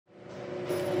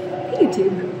Hey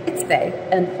YouTube, it's Faye,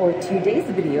 and for today's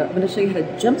video, I'm going to show you how to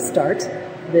jumpstart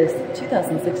this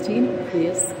 2016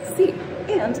 Prius C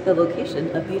and the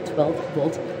location of the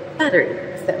 12-volt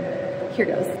battery. So here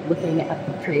goes. Looking at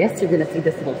the Prius, you're going to see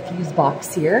this little fuse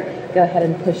box here. Go ahead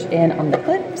and push in on the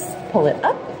clips, pull it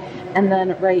up, and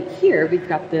then right here we've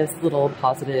got this little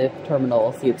positive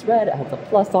terminal. See, it's red, it has a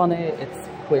plus on it, it's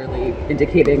clearly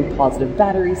indicating positive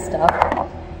battery stuff.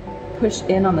 Push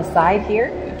in on the side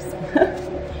here, oops.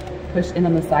 Push in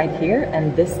on the side here,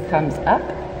 and this comes up.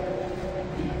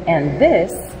 And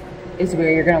this is where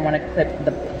you're gonna wanna clip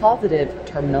the positive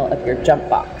terminal of your jump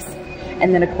box.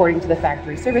 And then according to the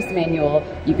factory service manual,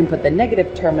 you can put the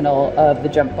negative terminal of the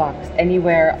jump box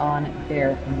anywhere on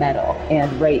bare metal.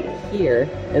 And right here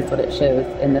is what it shows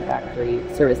in the factory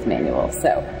service manual.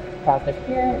 So positive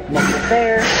here, negative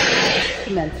there,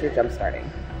 commence your jump starting.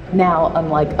 Now,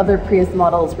 unlike other Prius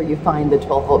models where you find the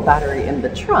 12-volt battery in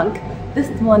the trunk, this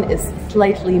one is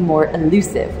slightly more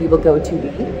elusive. We will go to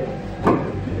the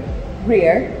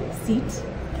rear seat.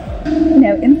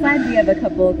 Now, inside we have a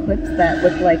couple of clips that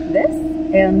look like this,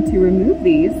 and to remove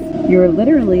these, you're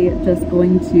literally just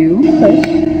going to push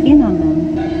in on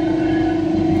them.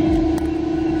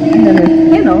 And then this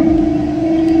panel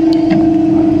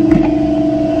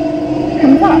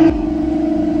comes off.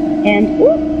 And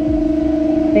whoop!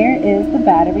 There is the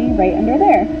battery right under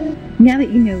there. Now that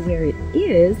you know where it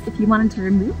is, if you wanted to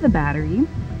remove the battery,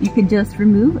 you could just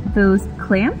remove those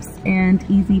clamps, and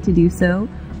easy to do so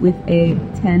with a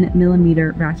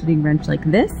 10mm ratcheting wrench like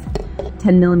this,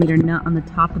 10mm nut on the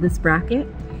top of this bracket,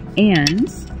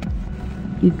 and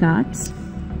you've got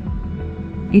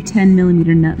a 10mm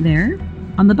nut there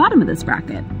on the bottom of this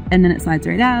bracket. And then it slides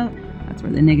right out. That's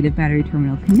where the negative battery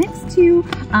terminal connects to,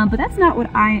 but that's not what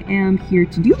I am here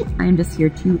to do. I am just here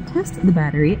to test the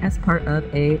battery as part of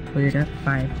a Toyota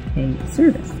 5K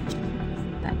service.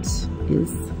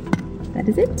 That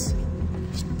is it.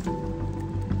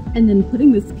 And then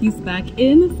putting this piece back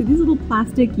in, so these little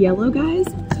plastic yellow guys,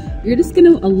 you're just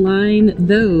gonna align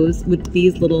those with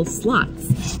these little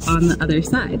slots on the other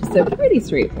side. So pretty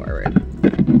straightforward.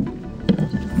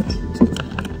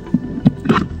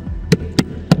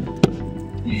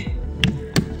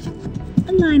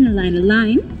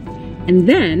 Align, and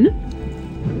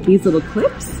then these little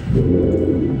clips.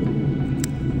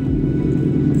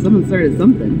 Someone started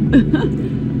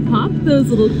something. Pop those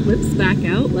little clips back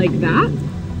out like that.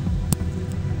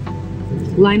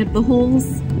 Line up the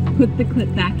holes, put the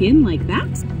clip back in like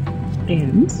that,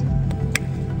 and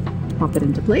pop it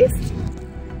into place.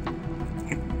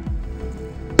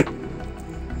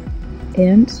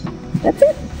 And that's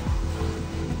it.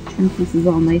 Turn pieces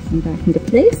all nice and back into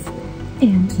place.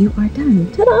 And you are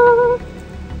done. Ta-da!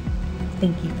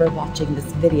 Thank you for watching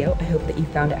this video. I hope that you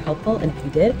found it helpful, and if you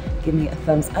did, give me a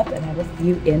thumbs up, and I will see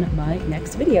you in my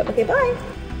next video. Okay, bye!